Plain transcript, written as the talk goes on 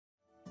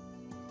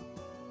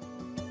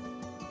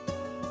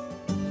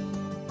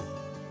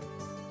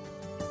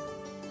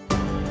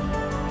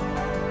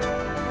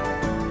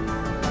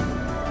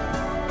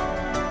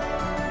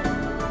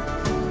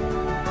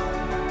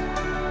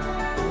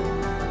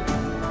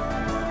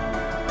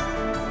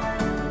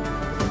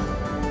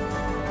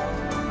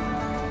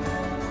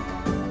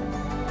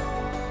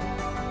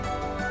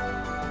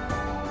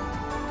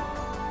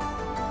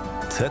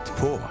Tett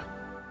på.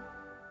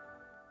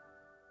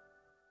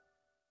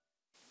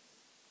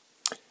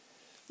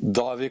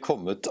 Da vi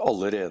kommet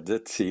allerede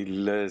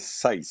til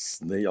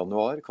 16.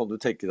 januar, kan du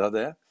tenke deg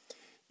det?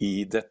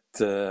 I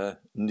dette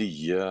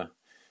nye,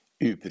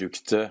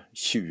 ubrukte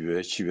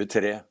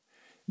 2023.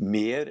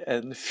 Mer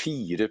enn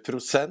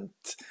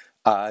 4%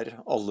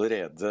 er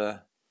allerede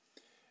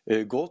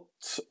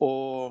gått,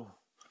 og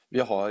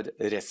vi har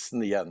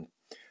resten igjen.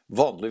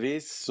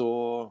 Vanligvis så,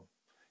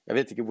 jeg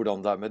vet ikke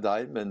hvordan det er med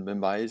deg, men med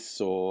meg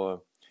så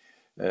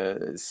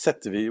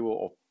setter vi jo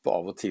opp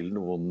av og til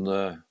noen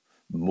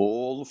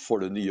mål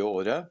for det nye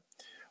året,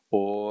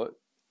 og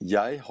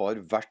jeg har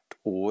hvert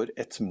år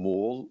et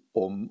mål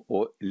om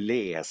å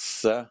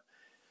lese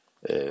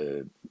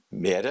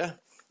mere,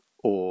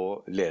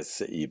 og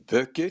lese i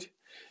bøker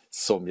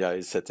som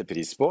jeg setter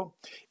pris på.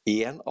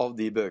 En av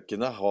de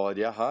bøkene har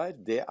jeg her,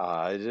 det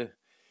er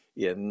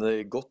en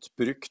godt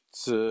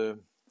brukt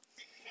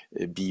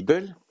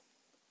bibel,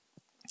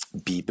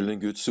 Bibelen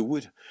Guds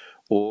ord,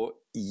 og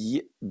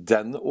i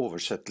den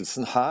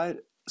oversettelsen her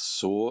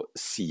så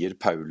sier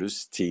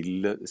Paulus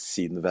til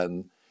sin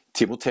venn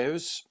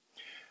Timotheus,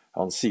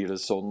 han sier det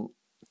sånn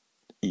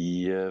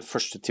i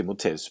 1.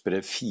 Timotheus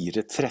brev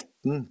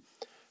 4:13,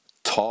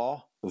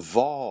 ta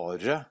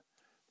vare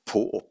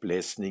på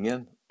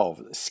opplesningen av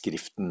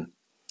Skriften.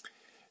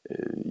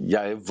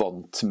 Jeg er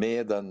vant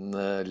med den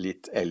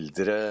litt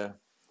eldre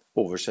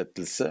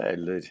oversettelse,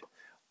 eller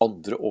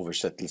andre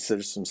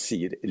oversettelser som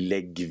sier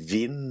legg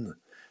vind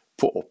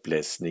på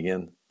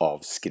opplesningen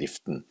av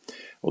Skriften.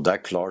 Og det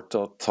er klart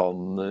at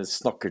han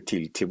snakker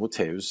til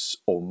Timotheus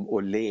om å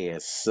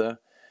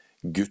lese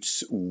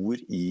Guds ord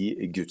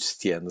i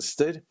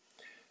gudstjenester,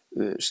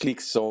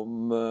 slik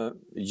som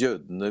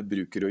jødene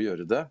bruker å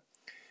gjøre det.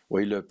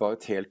 Og i løpet av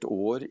et helt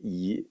år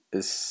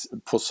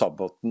på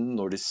sabbaten,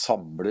 når de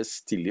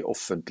samles til de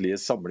offentlige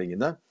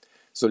samlingene,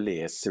 så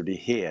leser de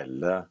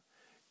hele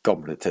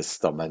Gamle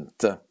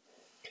testamentet.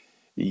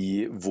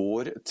 I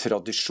vår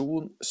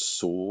tradisjon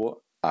så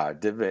er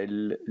det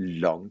vel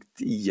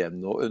langt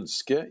igjen å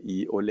ønske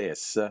i å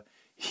lese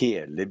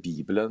hele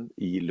Bibelen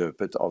i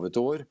løpet av et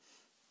år.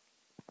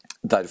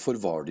 Derfor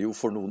var det jo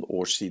for noen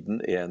år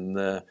siden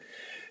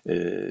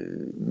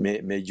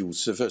med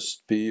Josef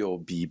Østby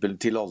og Bibelen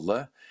til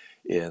alle,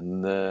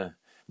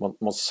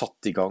 man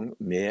satte i gang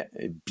med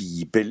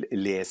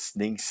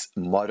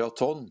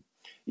bibellesningsmaraton.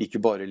 Ikke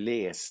bare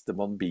leste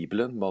man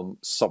Bibelen, man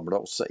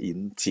samlet også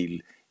inn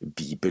til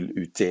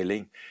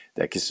bibelutdeling.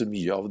 Det er ikke så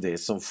mye av det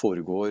som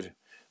foregår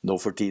nå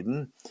for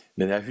tiden,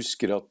 men jeg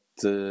husker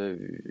at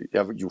jeg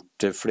har gjort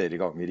det flere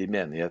ganger i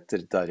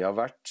menigheter der jeg har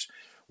vært,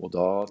 og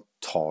da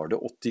tar det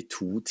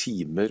 82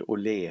 timer å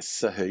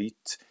lese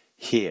høyt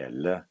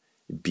hele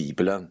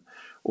Bibelen.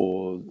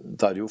 Og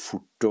det er jo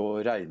fort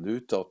å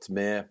regne ut at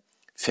med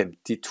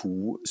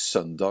 52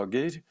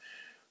 søndager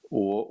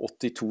og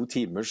 82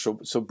 timer så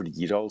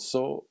blir det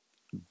altså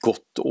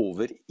godt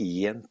over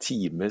 1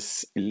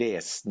 times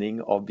lesning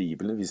av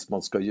Bibelen hvis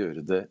man skal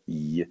gjøre det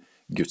i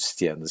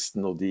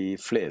gudstjenesten, og de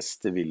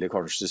fleste ville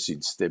kanskje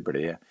synes det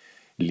ble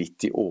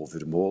litt i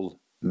overmål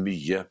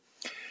mye.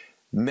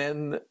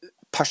 Men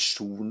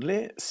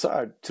personlig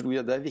så tror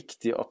jeg det er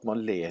viktig at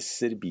man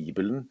leser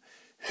Bibelen,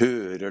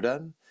 hører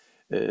den,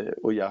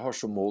 og jeg har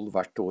som mål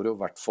hvert år å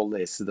i hvert fall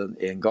lese den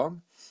en gang,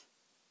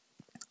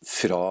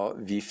 fra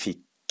vi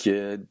fikk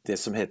det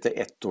som heter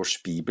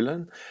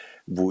ettårsbibelen,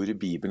 hvor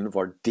Bibelen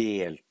var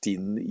delt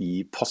inn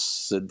i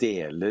passe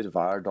deler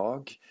hver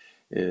dag,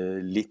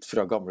 litt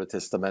fra Gamle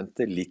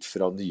testamentet, litt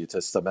fra Nye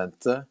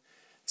testamentet,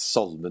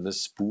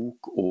 Salmenes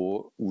bok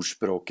og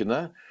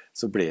ordspråkene,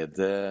 så ble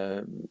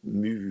det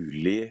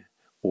mulig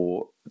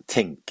å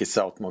tenke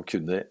seg at man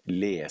kunne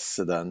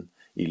lese den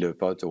i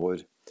løpet av et år.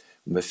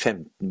 Med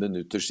 15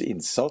 minutters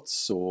innsats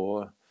så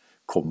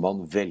kom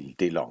man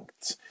veldig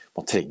langt.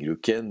 Man trenger jo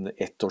ikke en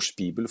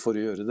ettårsbibel for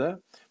å gjøre det.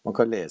 Man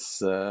kan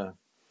lese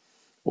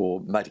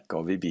og merke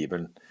av i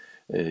Bibelen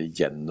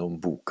gjennom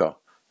boka.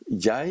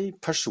 Jeg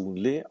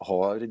personlig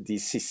har de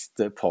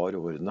siste par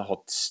årene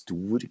hatt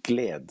stor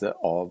glede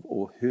av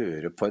å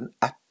høre på en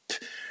app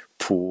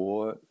på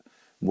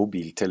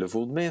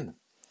mobiltelefonen min.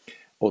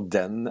 Og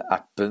den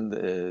appen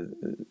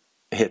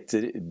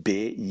heter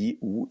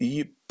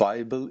BIOY,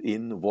 Bible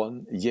in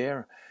 1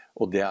 Year,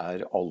 og det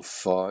er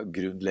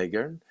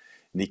alfa-grunnleggeren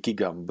Nicky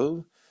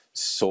Gumbel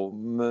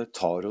som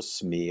tar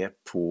oss med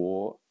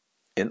på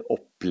en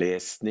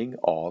opplesning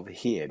av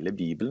hele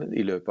Bibelen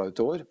i løpet av et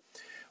år.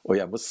 Og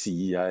jeg må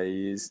si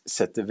jeg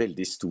setter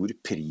veldig stor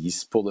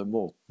pris på den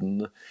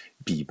måten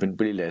Bibelen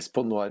blir lest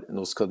på.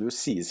 Nå skal det jo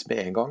sies med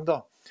en gang da,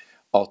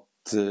 at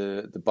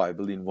The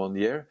Bible in 1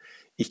 Year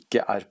ikke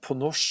er på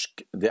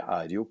norsk, det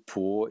er jo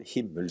på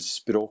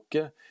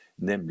himmelspråket,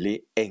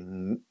 nemlig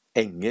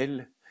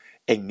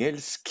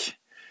engelsk,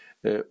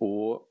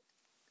 og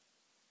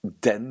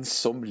den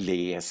som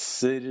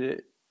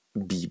leser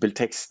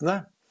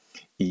bibeltekstene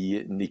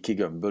i Nicky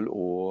Gumbel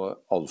og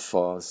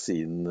Alfa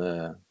sin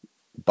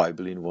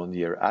Bible in 1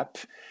 Year app,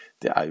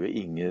 det er jo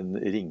ingen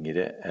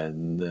ringere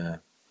enn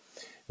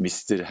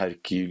Mr.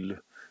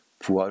 Hercule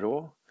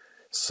Poirot,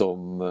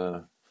 som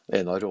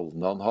en av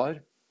rollene han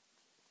har.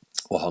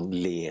 Og han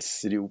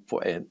leser jo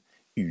på en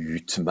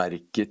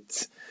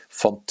utmerket,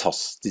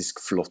 fantastisk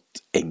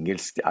flott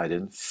engelsk. Det er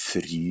en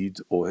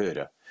fryd å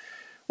høre.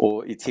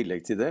 Og i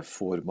tillegg til det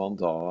får man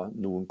da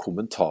noen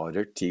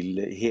kommentarer til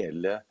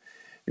hele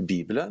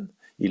Bibelen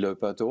i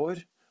løpet av et år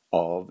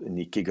av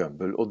Nicky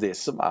Gumbel. Og det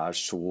som er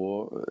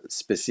så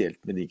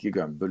spesielt med Nicky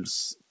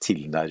Gumbels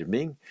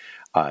tilnærming,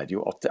 er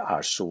jo at det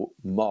er så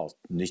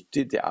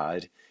matnyttig, det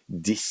er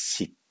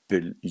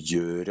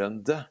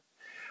disippelgjørende.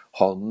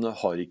 Han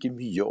har ikke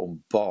mye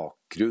om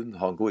bakgrunn,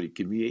 han går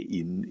ikke mye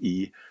inn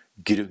i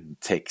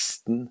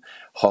grunnteksten,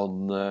 han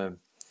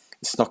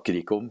snakker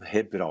ikke om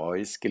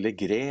hebraisk eller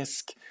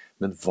gresk,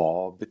 men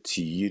hva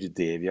betyr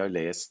det vi har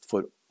lest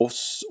for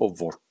oss og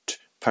vårt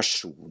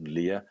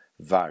personlige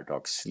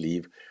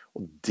hverdagsliv?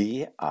 Og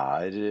det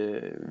er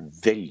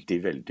veldig,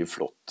 veldig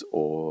flott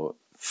å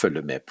følge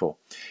med på.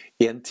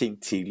 En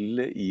ting til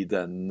i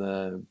den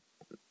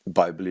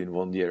Bible in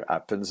One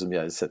Year-appen som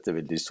jeg setter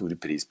veldig stor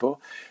pris på,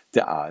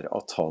 det er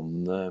at han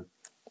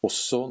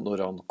også, når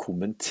han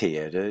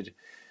kommenterer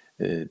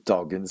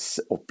dagens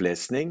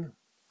opplesning,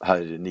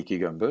 herr Nicky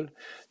Gumbel,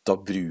 da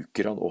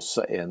bruker han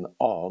også en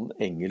annen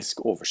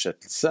engelsk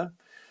oversettelse,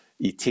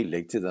 i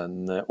tillegg til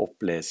den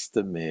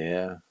oppleste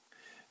med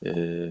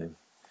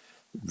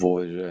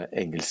vår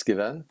engelske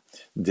venn.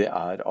 Det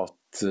er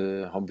at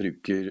han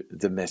bruker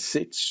The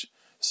Message,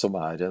 som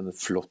er en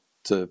flott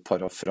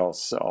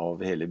parafrase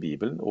av hele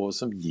Bibelen, og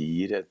som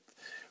gir et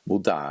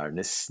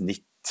moderne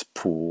snitt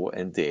på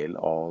en del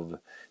av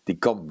de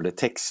gamle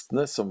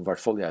tekstene, som i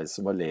hvert fall jeg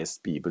som har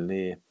lest Bibelen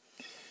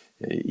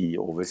i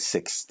over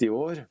 60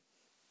 år.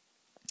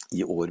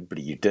 I år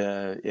blir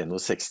det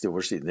 61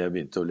 år siden jeg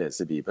begynte å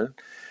lese Bibelen,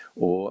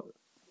 og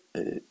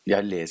jeg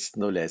har lest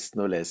den og lest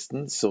den og lest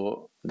den,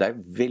 så det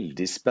er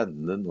veldig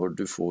spennende når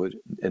du får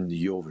en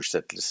ny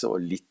oversettelse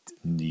og litt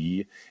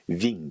ny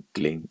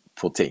vinkling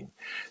på ting.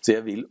 Så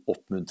jeg vil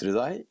oppmuntre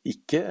deg,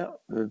 ikke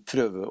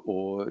prøve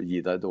å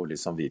gi deg dårlig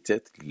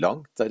samvittighet,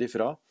 langt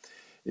derifra.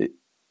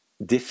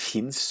 Det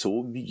finnes så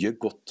mye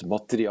godt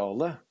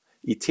materiale,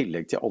 i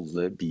tillegg til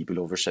alle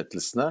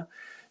bibeloversettelsene.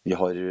 Vi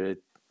har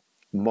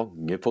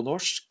mange på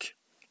norsk,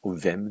 og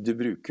hvem du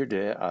bruker,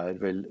 det er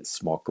vel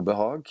smak og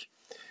behag.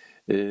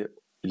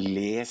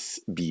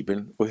 Les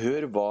Bibelen, og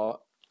hør hva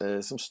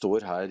som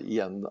står her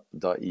igjen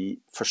da i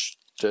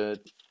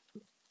første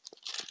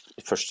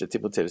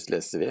Timoteus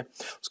leser vi.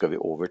 Så skal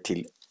vi over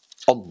til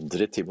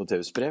andre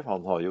Timoteus brev.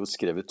 Han har jo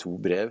skrevet 2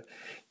 brev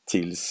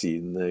til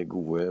sin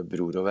gode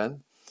bror og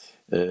venn,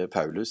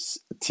 Paulus,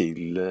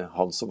 til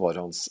han som var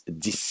hans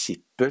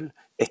disippel,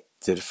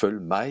 etterfølg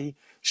meg,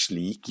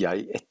 slik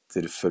jeg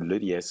etterfølger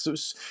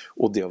Jesus.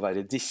 Og det å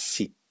være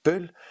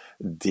disippel,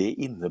 det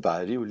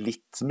innebærer jo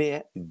litt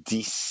med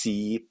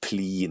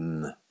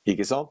disiplin,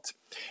 ikke sant?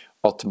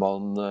 At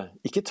man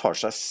ikke tar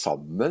seg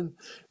sammen,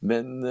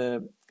 men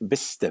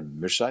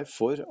bestemmer seg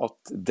for at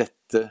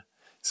dette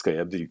skal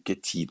jeg bruke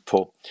tid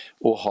på.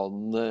 Og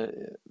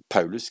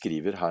Paulus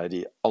skriver her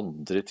i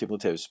 2.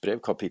 Timoteus brev,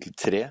 kapittel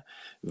 3,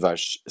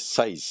 vers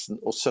 16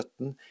 og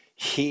 17,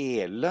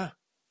 hele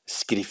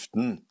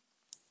skriften.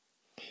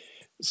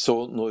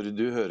 Så når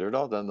du hører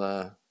da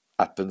denne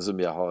appen som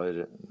jeg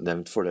har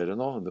nevnt for dere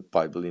nå, The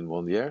Bible in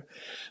One Year,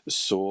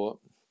 så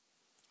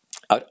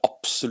er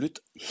absolutt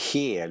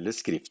hele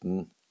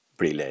skriften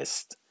blir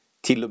lest.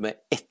 Til og med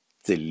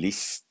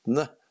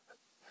etterlistene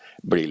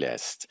blir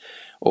lest.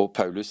 Og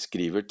Paulus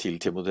skriver til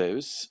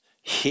Timoteus,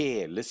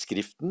 hele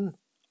skriften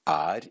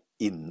er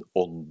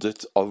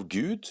innåndet av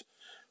Gud,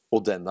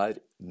 og den er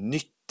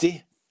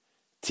nyttig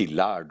til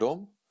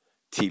lærdom,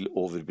 til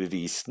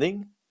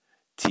overbevisning,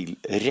 til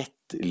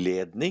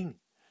rettledning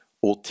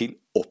og til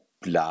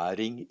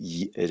opplæring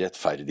i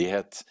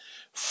rettferdighet,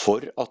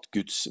 for at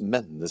Guds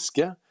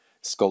menneske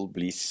skal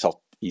bli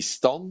satt i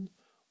stand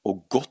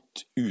og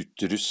godt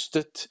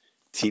utrustet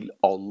til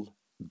all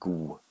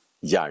god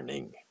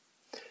gjerning.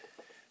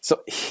 Så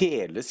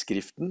hele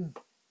skriften,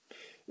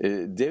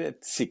 det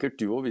vet sikkert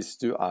du også hvis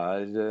du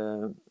er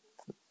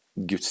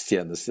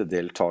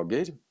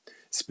gudstjenestedeltager,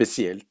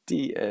 spesielt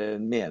i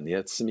en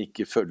menighet som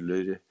ikke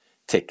følger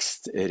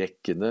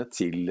tekstrekkene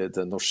til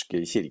den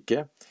norske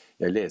kirke.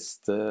 Jeg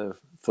leste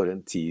for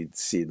en tid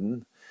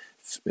siden,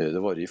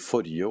 det var i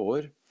forrige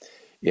år,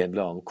 en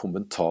eller annen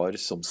kommentar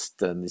som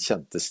den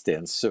kjente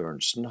Sten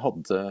Sørensen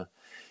hadde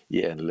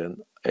i en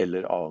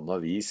eller annen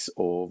avis,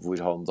 og hvor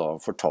han da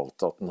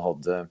fortalte at han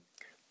hadde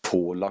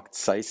pålagt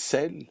seg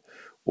selv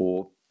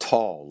å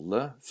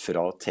tale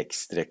fra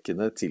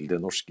tekstrekkene til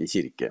den norske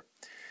kirke.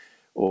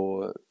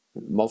 Og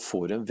man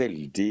får en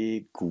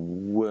veldig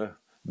god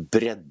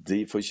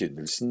bredde i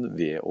forkynnelsen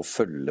ved å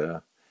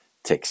følge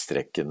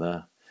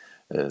tekstrekkene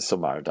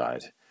som er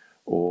der.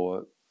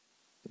 Og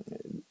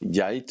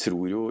jeg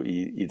tror jo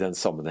i den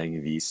sammenheng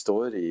vi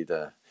står, i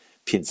det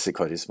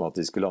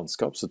pinsekarismatiske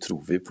landskap, så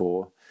tror vi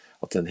på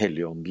at Den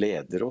Hellige Ånd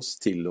leder oss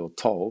til å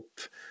ta opp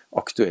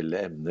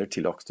aktuelle emner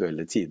til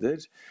aktuelle tider,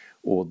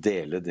 og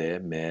dele det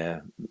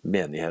med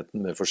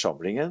menigheten, med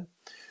forsamlingen.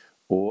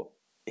 Og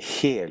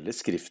hele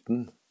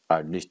skriften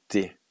er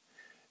nyttig.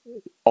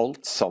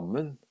 Alt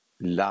sammen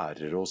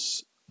lærer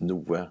oss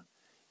noe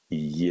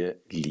i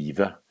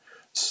livet.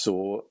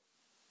 Så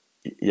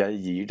jeg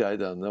gir deg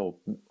denne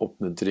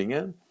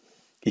oppmuntringen.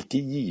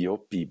 Ikke gi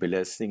opp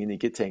bibellesningen,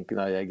 ikke tenk,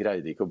 nei, jeg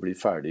greide ikke å bli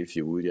ferdig i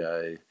fjor,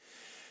 jeg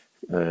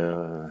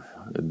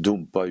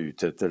dumpa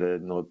ut etter det.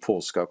 Når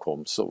påska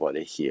kom, så var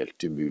det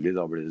helt umulig,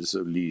 da ble det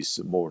så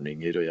lyse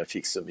morgener, og jeg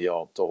fikk så mye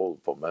annet å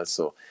holde på med,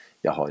 så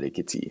jeg har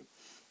ikke tid.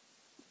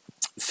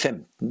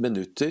 15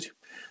 minutter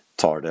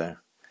tar det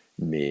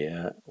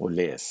med å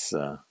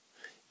lese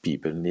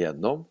Bibelen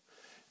gjennom.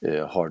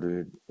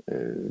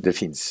 Det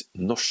finnes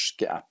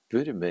norske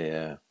apper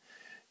med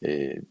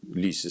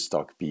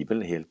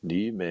Lysestak-bibelen, helt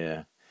ny,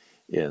 med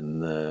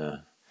en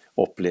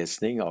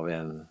opplesning av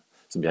en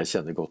som jeg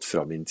kjenner godt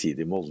fra min tid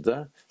i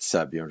Molde,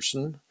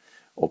 Sæbjørnsen.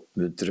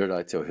 Oppmuntrer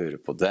deg til å høre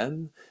på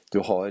den.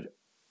 Du har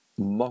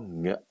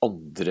mange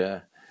andre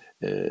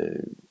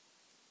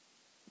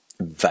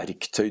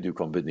verktøy du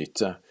kan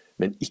benytte,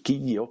 men ikke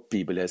gi opp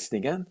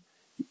bibellesningen.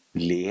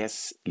 Les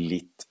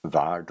litt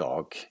hver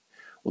dag.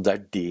 Og det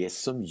er det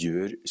som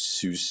gjør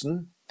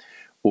susen.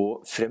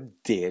 Og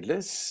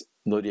fremdeles,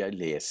 når jeg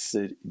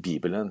leser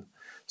Bibelen,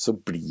 så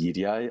blir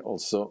jeg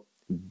altså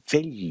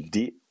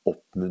veldig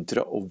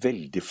oppmuntret og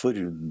veldig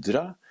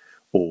forundret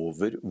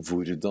over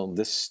hvordan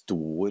det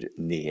står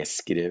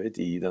nedskrevet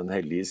i den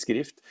hellige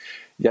skrift.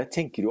 Jeg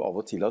tenker jo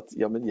av og til at,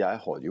 ja, men jeg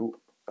har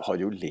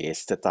jo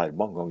lest dette her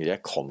mange ganger.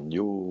 Jeg kan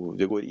jo,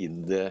 det går inn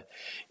det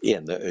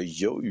ene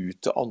øyet og ut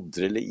det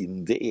andre, eller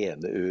inn det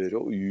ene øret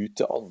og ut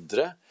det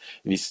andre,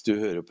 hvis du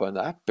hører på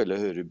en app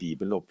eller hører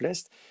Bibelen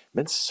opplest.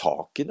 Men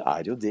saken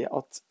er jo det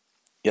at,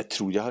 jeg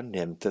tror jeg har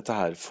nevnt dette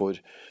her for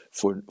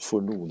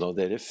noen av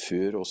dere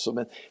før også,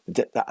 men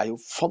det er jo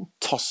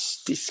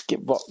fantastiske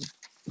hva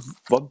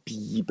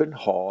Bibelen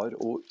har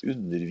å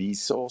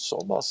undervise oss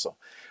om, altså.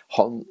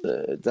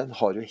 Den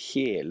har jo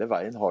hele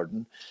veien har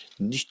den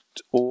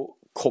nytt å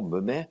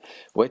komme med,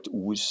 og et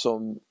ord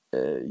som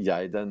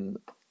jeg den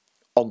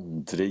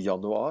 2.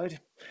 januar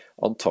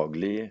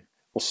antagelig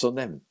også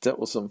nevnte,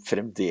 og som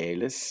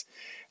fremdeles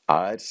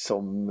er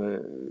som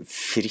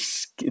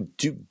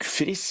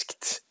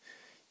duggfriskt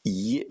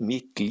i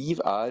mitt liv,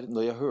 er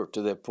når jeg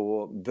hørte det på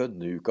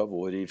bønneuka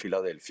vår i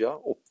Philadelphia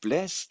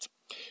opplest.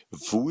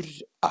 Hvor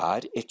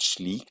er et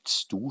slikt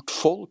stort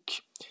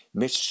folk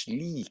med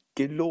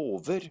slike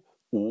lover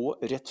og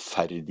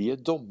rettferdige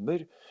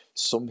dommer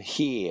som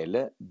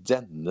hele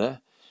denne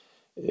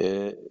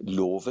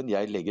loven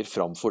jeg legger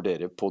fram for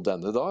dere på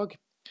denne dag?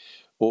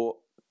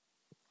 Og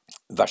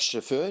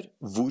verset før,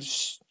 hvor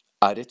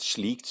er et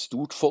slikt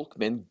stort folk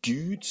med en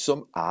Gud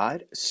som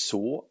er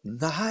så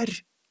nær?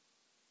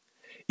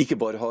 Ikke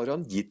bare har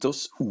han gitt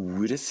oss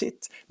ordet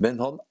sitt,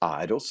 men han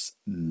er oss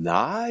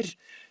nær.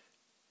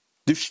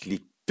 Du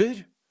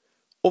slipper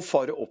å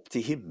fare opp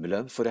til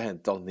himmelen for å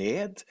hente han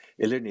ned,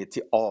 eller ned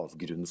til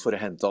avgrunnen for å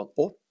hente han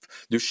opp.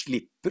 Du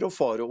slipper å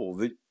fare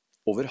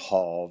over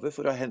havet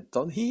for å hente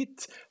han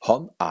hit.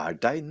 Han er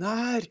deg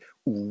nær.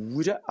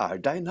 Ordet er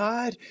deg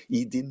nær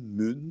i din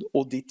munn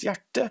og ditt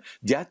hjerte.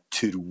 Det er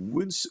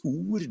troens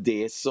ord,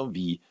 det som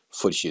vi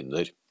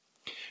forkynner.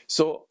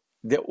 Så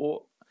det å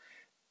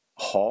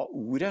ha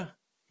ordet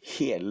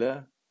hele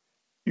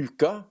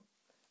uka,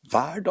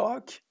 hver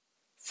dag,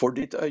 for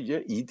ditt øye,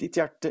 i ditt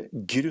hjerte,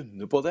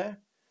 grunne på det,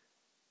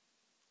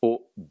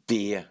 og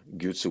be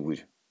Guds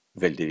ord.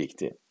 Veldig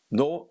viktig.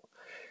 Nå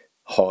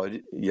har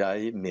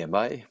jeg med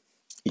meg,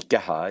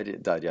 ikke her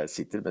der jeg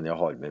sitter, men jeg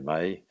har med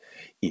meg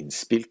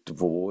innspilt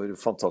vår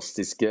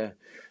fantastiske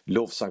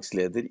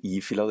lovsangsleder i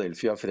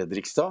Philadelphia,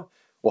 Fredrikstad,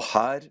 og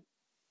her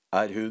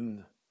er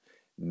hun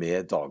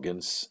med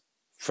dagens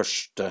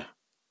første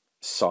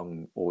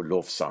sang og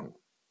lovsang.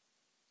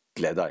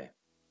 Gled deg.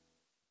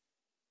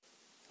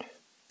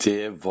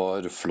 Det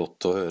var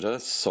flott å høre,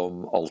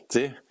 som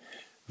alltid,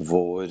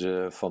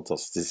 vår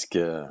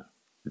fantastiske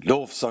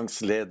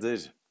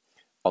lovsangsleder,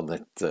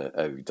 Anette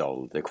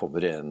Augdal. Det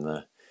kommer en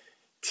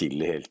til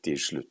helt i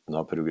slutten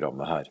av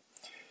programmet her.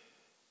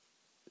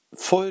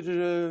 For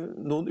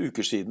noen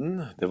uker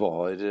siden, det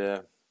var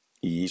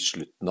i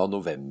slutten av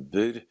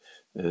november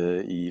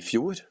i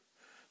fjor,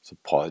 så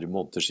et par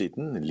måneder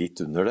siden, litt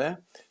under det,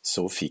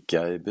 så fikk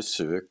jeg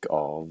besøk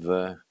av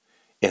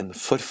en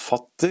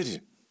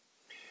forfatter,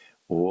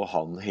 og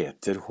han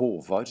heter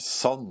Håvard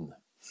Sand.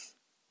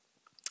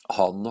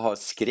 Han har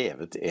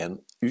skrevet en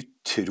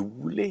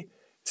utrolig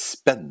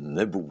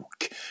spennende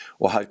bok,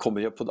 og her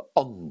kommer jeg på det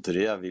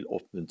andre jeg vil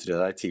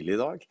oppmuntre deg til i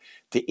dag.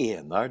 Det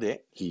ene er det,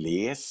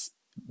 les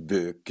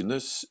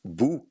bøkenes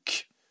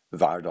bok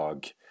hver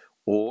dag,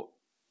 og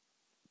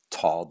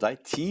ta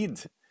deg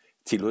tid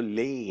til å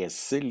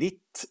lese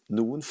litt,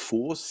 noen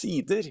få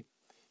sider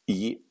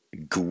i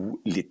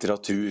god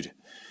litteratur.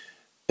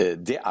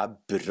 Det er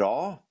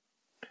bra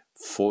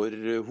for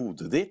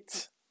hodet ditt.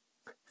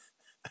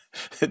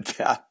 Det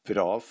er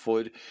bra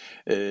for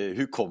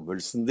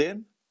hukommelsen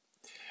din,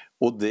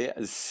 og det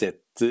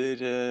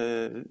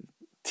setter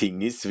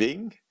ting i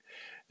sving.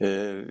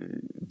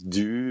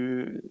 Du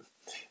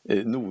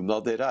Noen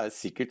av dere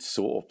sikkert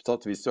så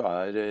opptatt hvis du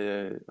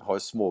har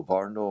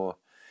småbarn og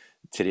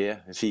 3,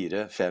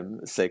 4, 5,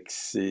 6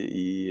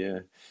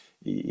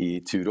 i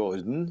tur og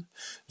orden,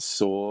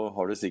 så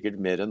har du sikkert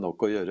mer enn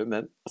nok å gjøre,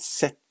 men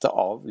sette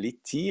av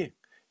litt tid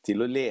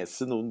til å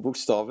lese noen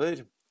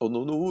bokstaver og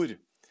noen ord,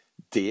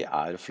 det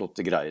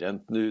flotte greier.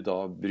 Enten du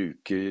da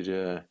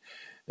bruker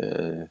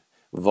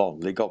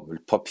vanlig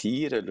gammelt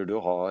papir, eller du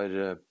har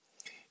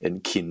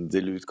en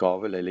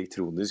Kindle-utgave eller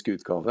elektronisk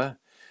utgave.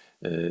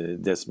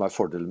 Det som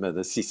fordelen med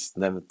det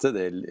sistnevnte,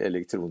 det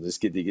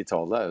elektroniske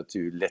digitale, at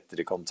du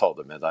lettere kan ta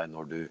det med deg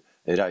når du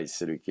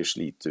reiser og ikke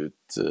sliter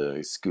ut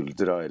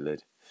skuldra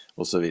eller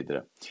og så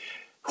videre.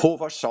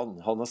 Håvard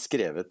Sand, han har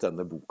skrevet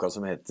denne boka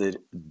som heter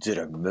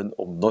Drømmen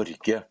om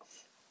Norge.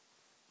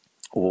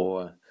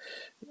 Og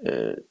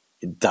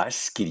der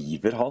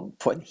skriver han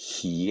på en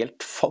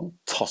helt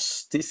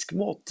fantastisk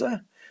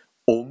måte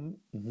om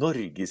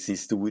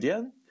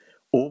Norgeshistorien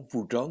og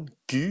hvordan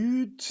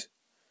Gud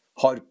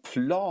har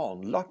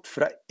planlagt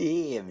fra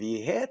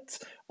evighet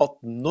at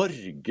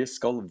Norge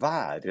skal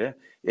være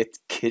et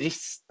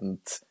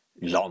kristent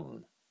land.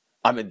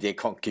 Nei, men det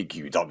kan ikke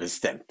Gud ha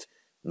bestemt.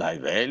 Nei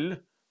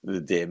vel,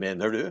 det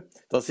mener du?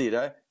 Da sier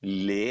jeg,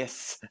 les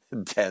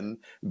den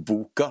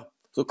boka.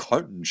 Så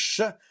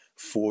kanskje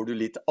får du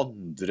litt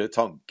andre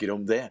tanker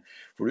om det.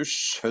 For du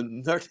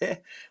skjønner det,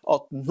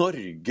 at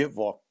Norge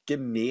var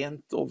ikke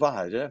ment å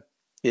være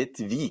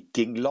et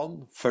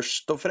vikingland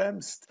først og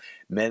fremst,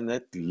 men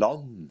et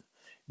land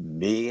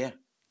med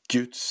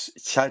Guds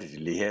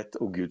kjærlighet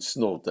og Guds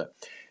nåde.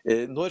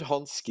 Når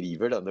han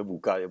skriver denne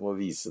boka, jeg må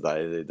vise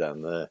deg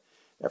den,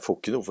 jeg får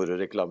ikke noe for å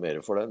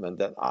reklamere for den, men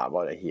den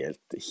bare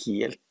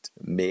helt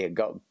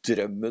mega.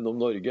 Drømmen om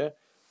Norge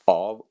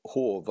av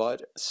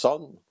Håvard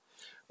Sand.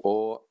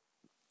 Og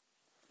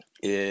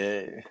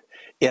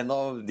en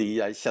av de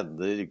jeg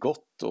kjenner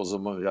godt, og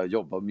som jeg har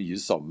jobbet mye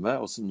sammen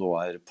med, og som nå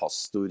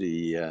pastor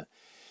i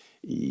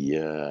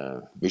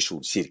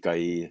Misjonskirka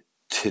i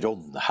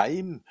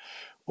Trondheim,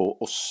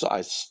 og også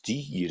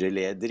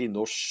styreleder i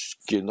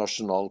Norsk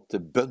Nasjonalt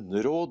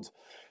Bønneråd,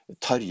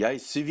 Tarjei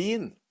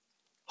Syvin.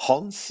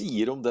 Han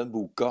sier om den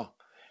boka,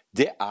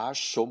 det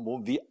som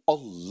om vi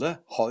alle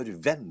har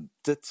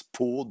ventet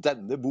på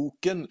denne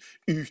boken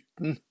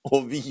uten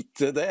å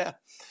vite det.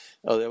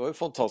 Ja, det var jo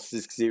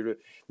fantastisk, sier du.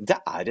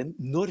 Det en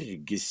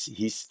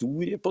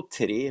norgeshistorie på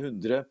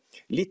 300,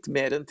 litt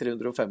mer enn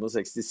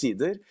 365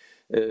 sider.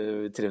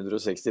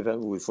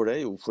 365, hvorfor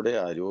det? Jo, for det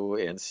jo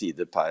en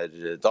side per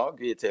dag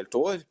i et helt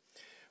år.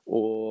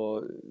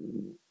 Og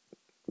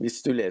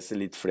hvis du leser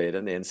litt flere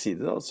enn en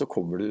side, da, så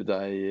kommer du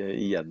deg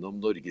igjennom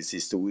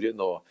norgeshistorien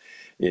og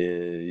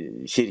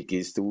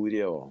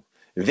kirkehistorie og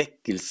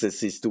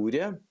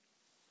vekkelseshistorie.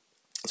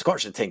 Så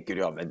kanskje tenker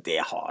du, ja, men det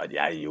har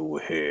jeg jo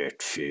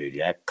hørt før,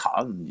 jeg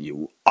kan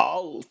jo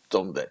alt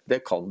om det.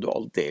 Det kan du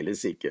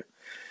aldeles ikke.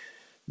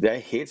 Det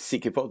jeg helt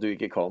sikker på at du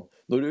ikke kan.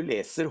 Når du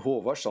leser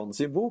Håvard Sand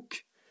sin bok,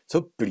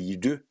 så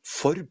blir du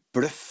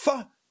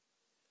forbløffet.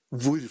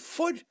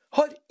 Hvorfor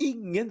har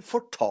ingen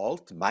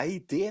fortalt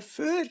meg det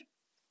før?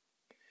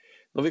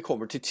 Når vi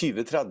kommer til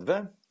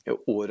 2030,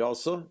 året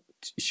altså,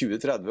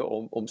 2030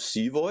 om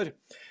 7 år,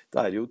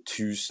 det jo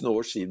 1000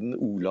 år siden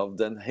Olav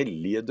den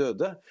Hellige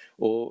døde,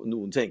 og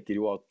noen tenker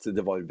jo at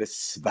det var ved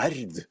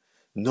sverd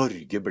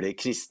Norge ble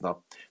kristna.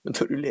 Men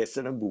når du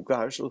leser den boka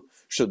her, så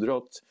skjønner du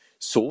at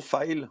så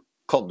feil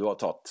kan du ha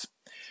tatt.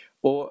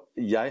 Og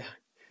jeg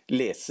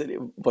leser,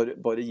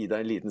 bare gi deg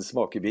en liten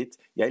smakebit,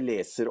 jeg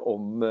leser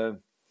om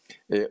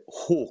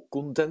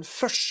Håkon den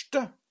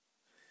første.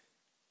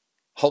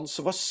 Han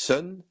som var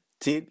sønn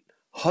til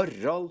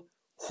Harald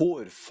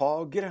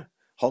Hårfagre,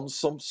 han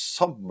som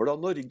samlet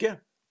Norge.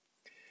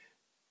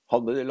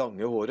 Han med det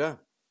lange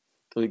håret,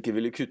 og ikke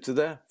ville kutte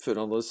det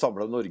før han hadde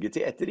samlet Norge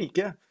til ett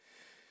rike.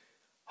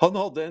 Han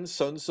hadde en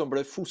sønn som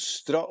ble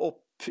fostret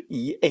opp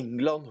i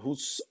England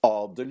hos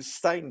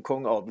Adelstein,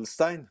 kong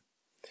Adelstein.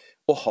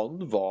 Og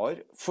han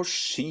var,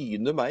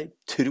 forsyne meg,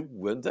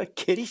 troende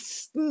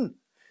kristen.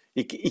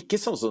 Ikke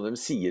sånn som de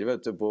sier,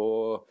 vet du,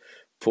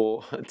 på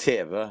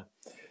TV,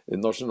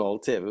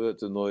 nasjonal TV,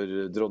 vet du,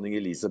 når dronning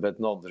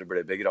Elisabeth II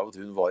ble begravet.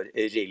 Hun var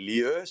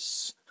religiøs.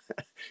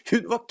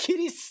 Hun var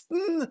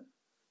kristen!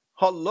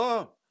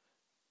 Halla!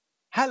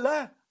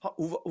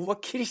 Hun var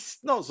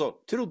kristen, altså.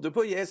 Trodde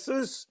på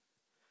Jesus.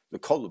 Så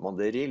kaller man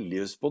det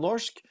religiøs på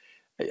norsk.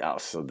 Ja,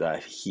 altså,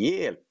 det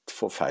helt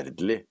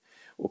forferdelig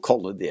å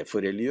kalle det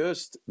for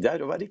religiøst.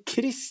 Det å være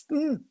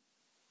kristen.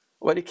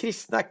 Å være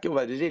kristen ikke å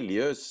være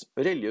religiøs.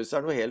 Religiøs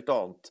noe helt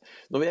annet.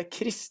 Når vi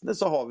kristne,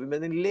 så har vi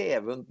med den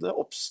levende,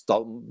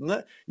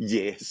 oppstandende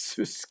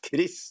Jesus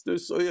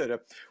Kristus å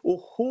gjøre.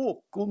 Og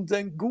Håkon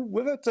den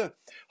gode, vet du,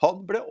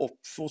 han ble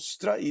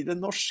oppfostret i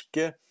den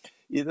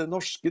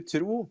norske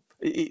tro.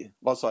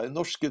 Hva sa jeg?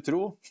 Norske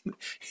tro?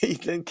 I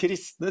den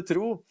kristne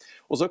tro.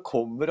 Og så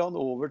kommer han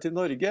over til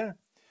Norge,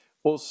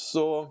 og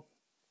så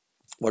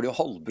var det jo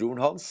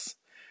halvbroren hans.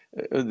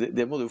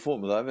 Det må du få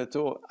med deg, vet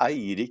du.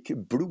 Eirik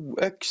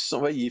Blodøks,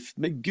 som var gift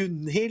med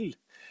Gunhild.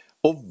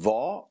 Og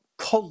hva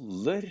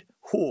kaller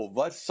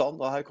Håvard Sand,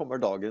 og her kommer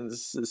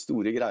dagens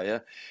store greie.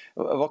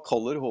 Hva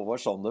kaller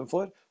Håvard Sand dem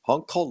for?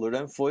 Han kaller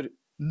dem for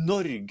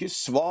Norges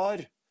svar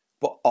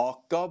på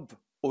Akab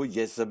og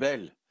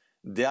Jezebel.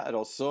 Det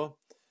altså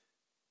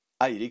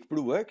Eirik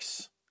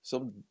Blodøks,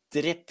 som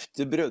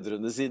drepte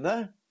brødrene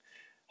sine.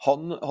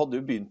 Han hadde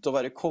jo begynt å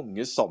være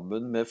konge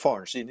sammen med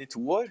faren sin i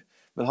 2 år,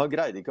 men han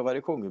greide ikke å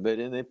være konge mer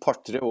enn i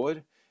par-3 år.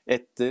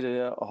 Etter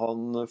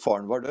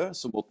faren var død,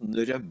 så måtte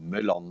han rømme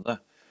landet.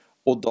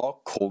 Og da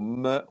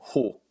kom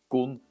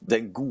Håkon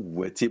den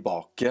gode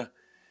tilbake.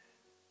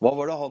 Hva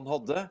var det han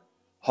hadde?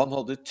 Han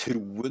hadde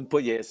troen på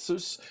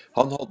Jesus.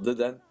 Han hadde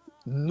den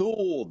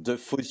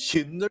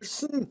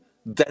nådeforkynnelsen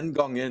den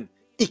gangen.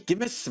 Ikke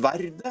med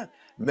sverdet,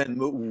 men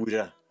med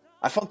ordet.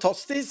 Det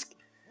fantastisk.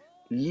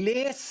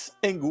 Les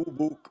en god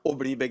bok og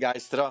bli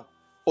begeistret.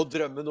 Og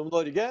drømmen om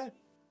Norge,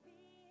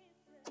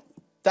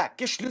 det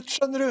ikke slutt,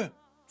 skjønner du,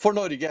 for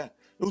Norge.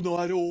 Jo, nå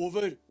det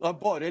over. Nå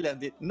bare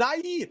elendig.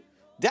 Nei,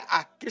 det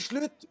ikke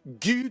slutt.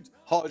 Gud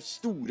har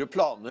store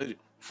planer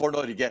for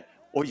Norge.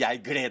 Og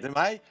jeg gleder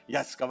meg.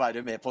 Jeg skal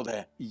være med på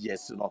det i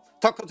Jesu navn.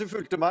 Takk at du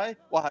fulgte meg.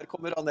 Og her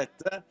kommer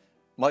Anette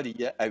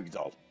Marie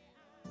Augdal.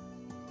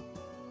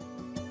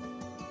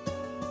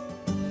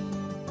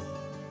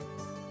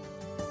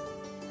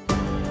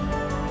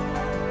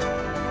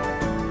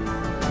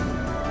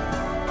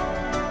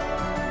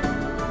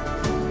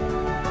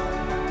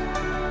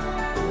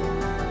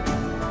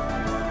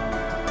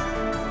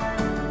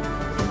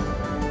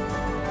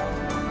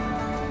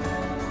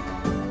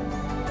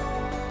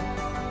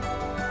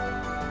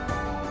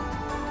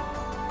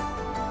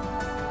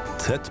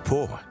 Tett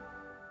på.